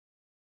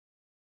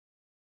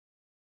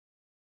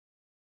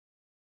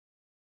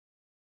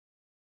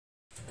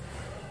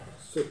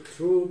So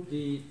through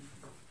the...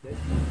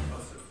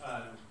 Also,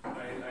 I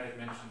had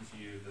mentioned to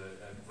you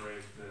at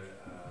break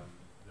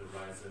the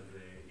rise of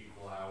the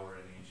equal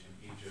hour in ancient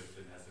Egypt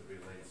and as it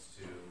relates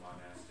to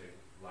monastic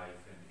life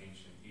in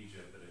ancient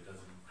Egypt, but it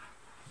doesn't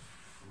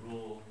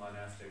rule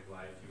monastic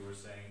life, you were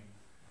saying,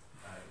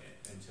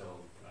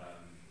 until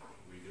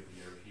we did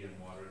the European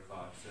water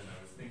clocks. And I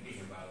was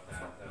thinking about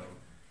that, though.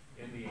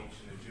 In the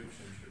ancient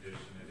Egyptian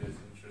tradition, it is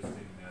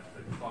interesting that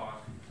the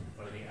clock,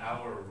 or the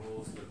hour,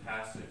 rules the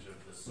passage of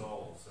the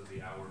soul. So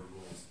the hour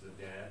rules the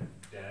dead,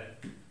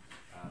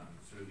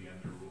 through the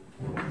underworld,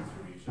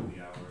 through each of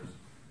the hours.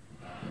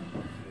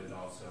 It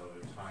also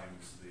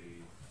times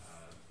the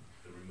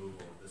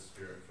removal of the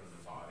spirit from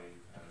the body,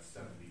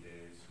 70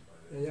 days.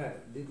 Yeah,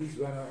 this is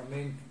one of the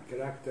main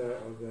character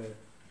of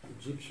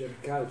Egyptian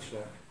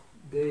culture.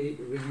 They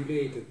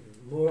regulated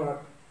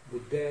more the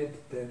dead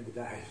than the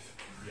life.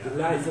 Yeah. The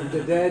life of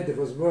the dead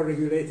was more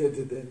regulated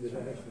than the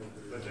life of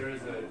the dead. But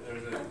there's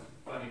a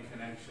funny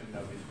connection,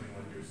 though, between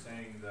what you're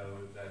saying,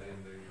 though, that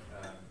in the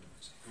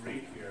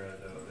Greek era,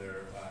 though,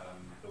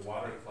 the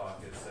water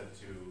clock is said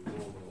to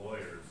rule the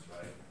lawyers,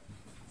 right?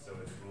 So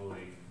it's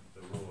ruling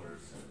the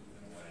rulers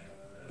in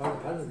a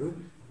way.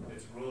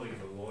 It's ruling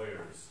the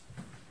lawyers,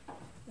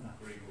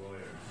 Greek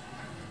lawyers.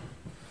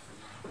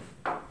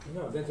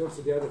 No, that's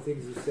also the other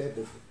things you said,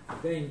 that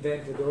they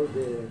invented all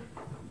the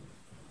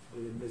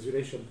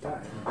measuration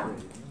time.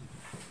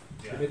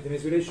 Yeah.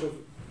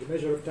 The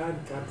measure of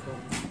time comes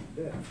from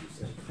there, you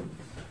said.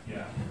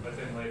 Yeah, but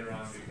then later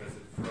on, because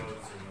it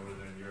froze in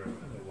Northern Europe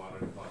and the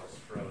water clocks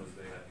froze,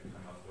 they had to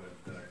come up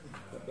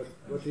with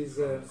what is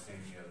the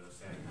same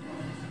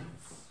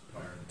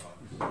fire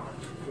clocks.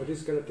 What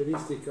is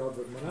characteristic of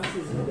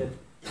monasticism that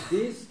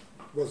this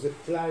was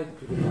applied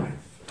to the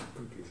life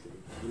completely,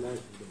 the life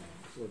of the monk.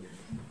 So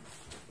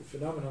the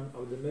phenomenon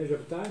of the measure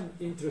of time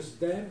interests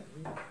them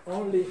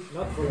only,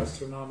 not for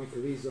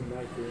astronomical reason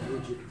like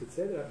in Egypt,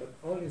 etc., but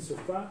only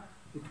insofar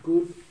it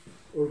could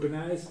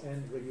organize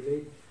and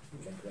regulate. You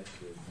can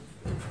regulate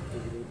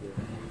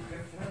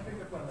Can I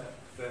pick up on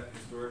that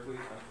historically?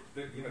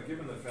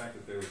 Given the fact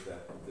that there was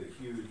the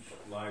huge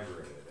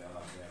library at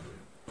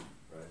Alexandria,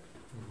 right?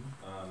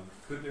 Mm-hmm.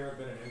 Could there have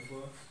been an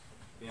influence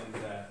in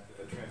that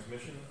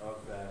transmission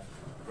of that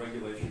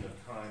regulation of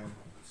time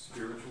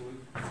spiritually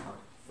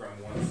from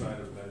one side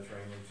of the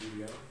Mediterranean to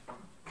the other?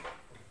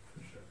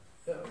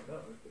 Sure.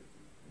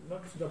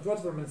 Not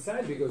from one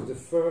side, because the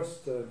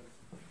first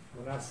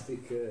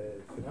monastic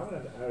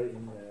phenomena are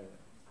in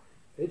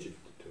Egypt.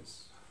 It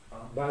was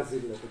Basil,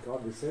 the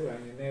god, etc.,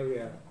 in an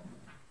area.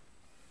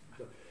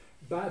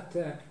 But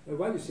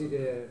why do you see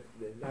the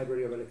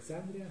Library of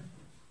Alexandria?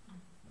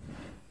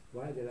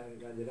 Why the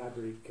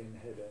library can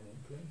have an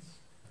influence?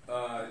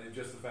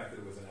 Just the fact that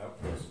it was an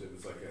outpost. It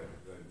was like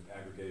an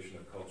aggregation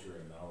of culture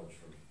and knowledge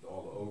from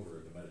all over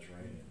the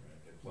Mediterranean,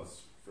 right? And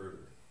plus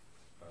further.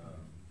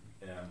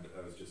 And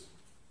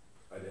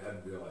I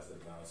hadn't realized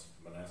that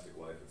monastic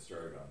life had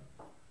started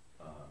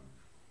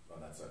on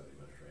that side of the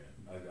Mediterranean.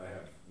 I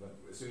have,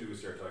 as soon as we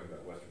start talking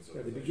about Western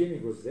civilization. The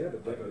beginning was there,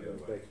 but then it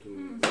goes back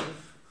to.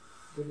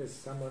 Goodness,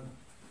 someone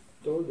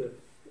told, I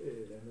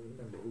don't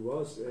remember who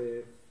was.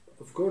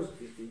 Of course,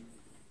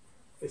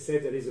 I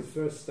said there is a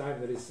first time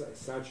there is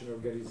such an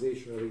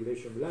organization or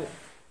regulation of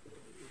life.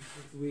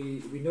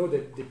 We know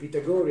that the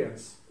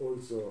Pythagoreans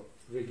also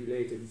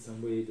regulated in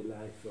some way the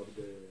life of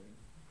the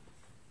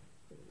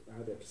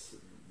others.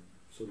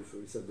 So for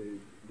example,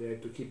 they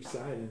had to keep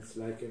silence,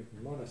 like in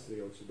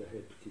monastery also they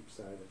had to keep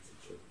silence,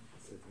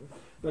 etc.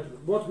 But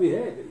what we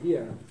have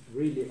here,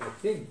 really, I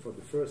think, for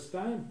the first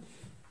time,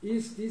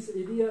 is this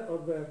idea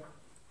of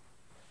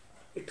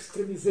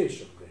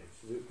extremization.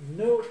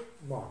 No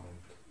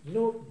moment,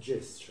 no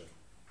gesture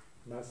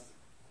must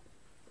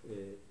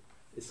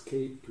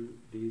escape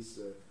this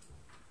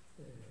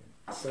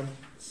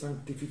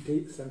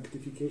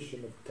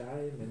sanctification of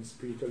time and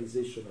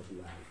spiritualization of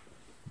life.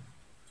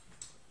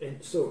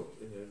 And so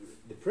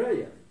the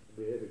prayer,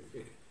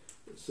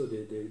 so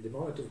the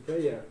moment of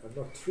prayer are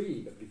not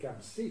 3 but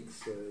become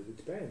 6, it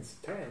depends,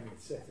 10,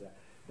 etc.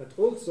 But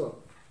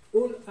also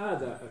all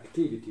other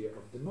activity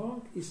of the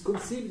monk is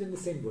conceived in the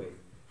same way.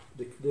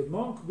 The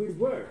monk will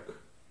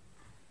work,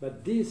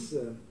 but this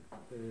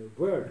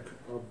work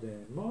of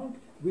the monk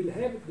will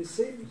have the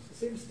same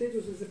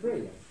status as the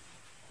prayer.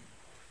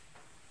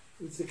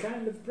 It's a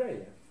kind of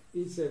prayer.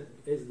 It's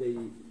as they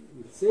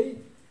would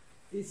say,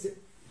 it's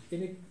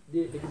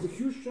the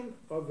execution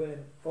of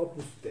an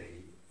opus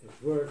Dei,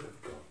 a word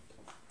of God.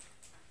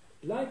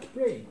 Like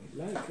praying,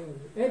 like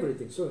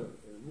everything. So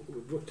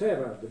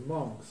whatever the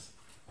monks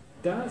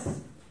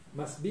does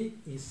must be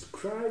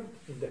inscribed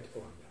in that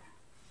order.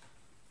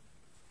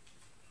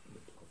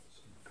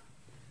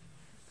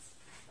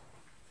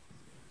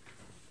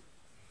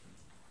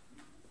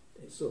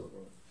 And so,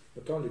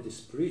 not only the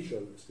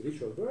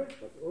spiritual work,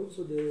 but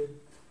also the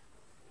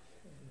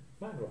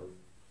manual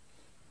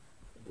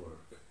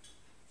work.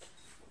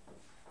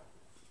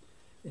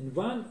 And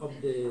one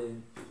of the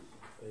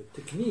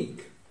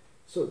technique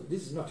So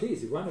this is not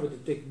easy. One of the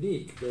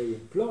techniques they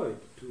employed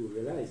to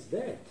realize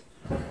that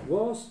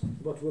was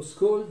what was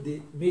called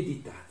the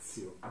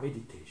meditatio,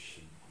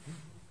 meditation.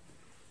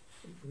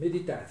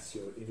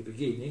 Meditatio, in the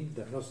beginning,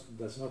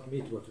 does not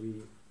mean what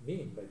we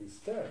mean by this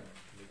term,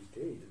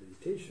 meditate,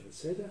 meditation,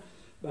 etc.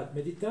 But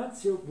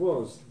meditatio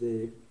was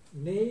the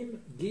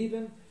name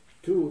given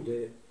to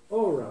the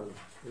oral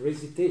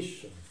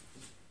recitation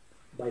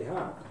by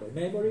heart, by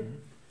memory,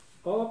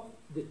 of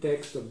the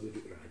text of the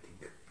writing,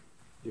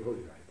 the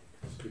holy writing,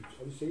 scripture.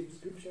 How do you say it?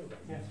 Scripture?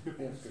 Right?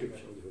 Yeah,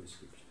 Scripture, the holy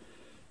scripture.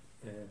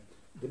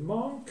 The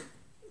monk,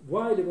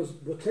 while he was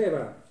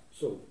whatever,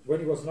 so when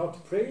he was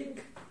not praying,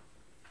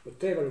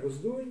 whatever he was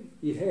doing,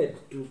 he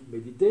had to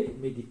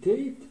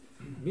meditate,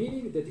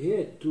 meaning that he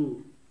had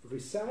to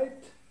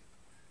recite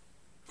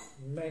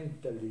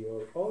mentally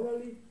or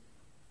orally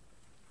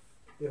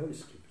the Holy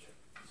Scripture.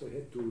 So he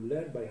had to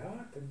learn by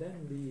heart and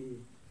then be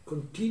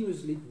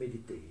continuously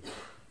meditate.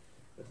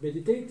 But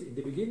meditate in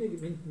the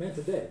beginning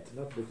meant that,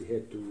 not that he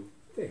had to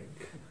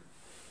think.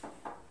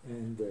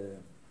 And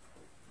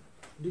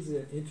this is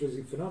an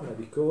interesting phenomenon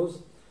because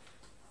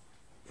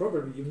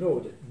probably you know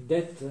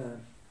that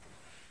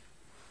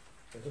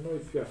I don't know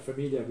if you are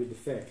familiar with the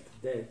fact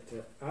that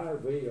our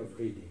way of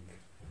reading,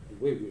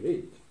 the way we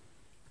read,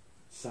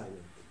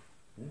 silently,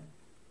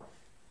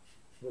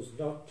 was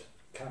not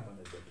common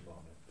at that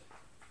moment.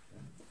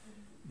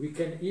 We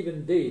can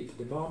even date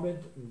the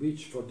moment in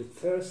which for the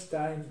first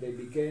time they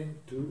began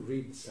to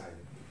read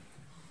silently.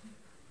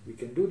 We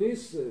can do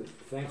this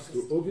thanks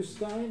to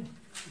Augustine,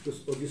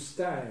 because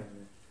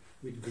Augustine,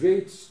 with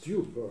great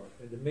stupor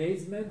and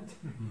amazement,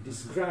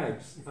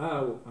 describes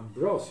how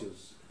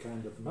Ambrosius,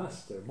 kind of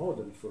master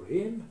model for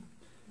him,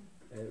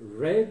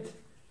 read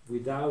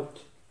without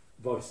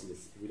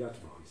voiceless, without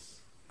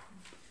voice.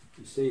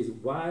 He says,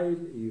 while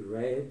he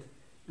read,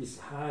 his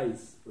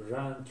eyes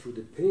ran through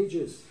the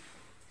pages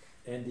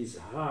and his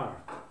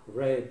heart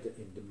read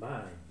in the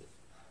mind,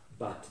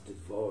 but the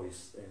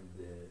voice and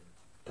the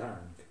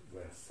tongue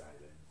were silent.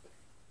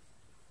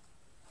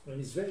 And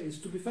he's very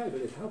stupefied by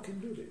that. How can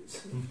you do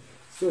this?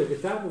 So at the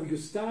time of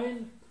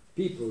Augustine,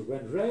 people,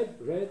 when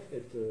read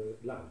at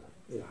loud.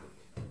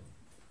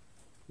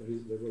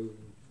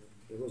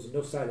 There was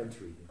no silent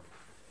reading.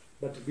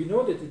 But we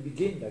know that it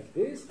began like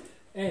this,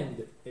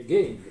 and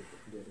again,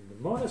 in the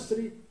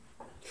monastery,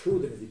 through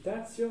the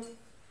meditatio,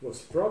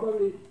 was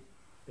probably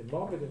a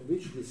moment in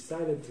which this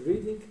silent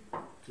reading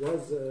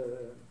was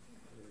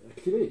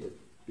activated,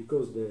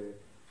 because the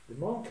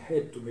monk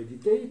had to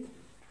meditate,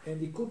 and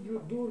he could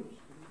do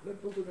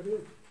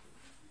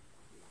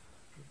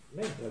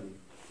mentally.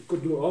 He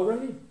could do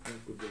orally, he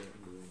could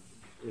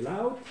do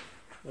aloud,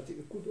 but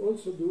he could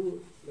also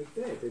do like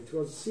that. It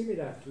was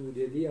similar to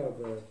the idea of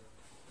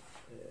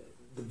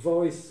the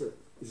voice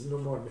is no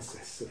more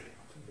necessary.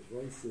 The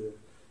voice,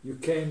 you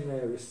can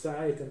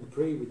recite and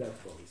pray without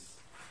voice.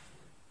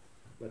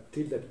 But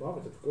till that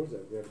moment, of course,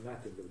 we have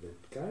nothing of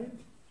that kind.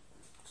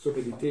 So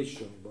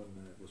meditation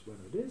was one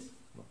of this.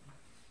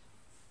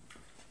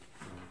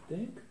 I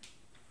think.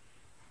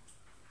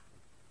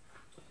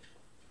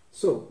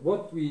 So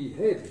what we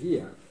have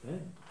here,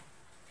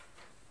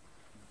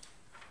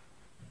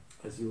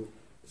 as you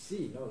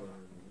see, no,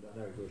 I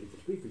go a little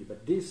quickly,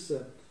 but this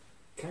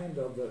kind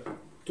of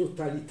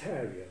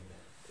totalitarian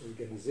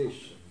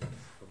organization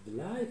of the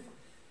life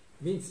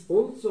means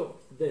also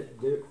that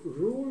the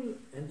rule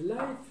and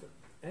life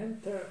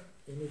enter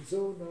in a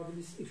zone of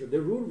distinction.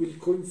 The rule will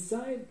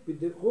coincide with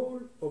the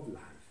whole of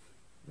life.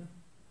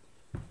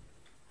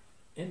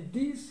 And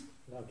this,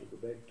 now to go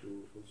back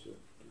to also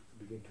to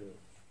begin to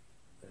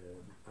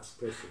ask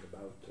questions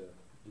about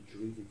the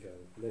juridical,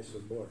 less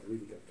or more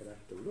juridical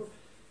character of law,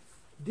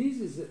 this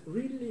is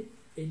really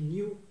a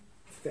new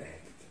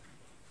fact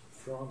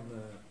from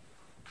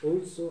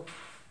also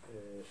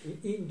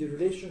in the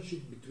relationship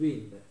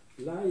between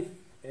life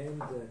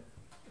and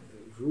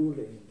rule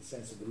in the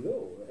sense of the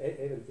law,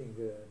 everything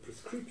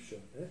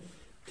prescription.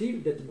 Till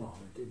that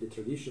moment, in the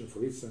tradition,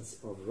 for instance,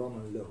 of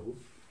Roman law,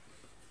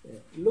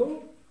 law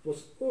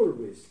was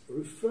always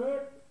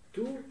referred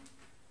to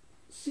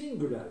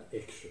singular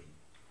action.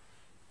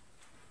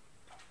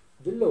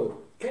 The law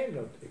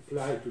cannot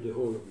apply to the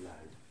whole of life.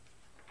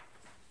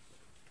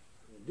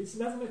 This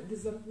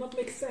does not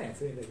make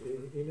sense.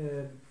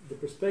 In the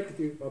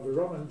perspective of a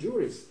Roman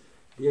jurist,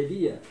 the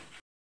idea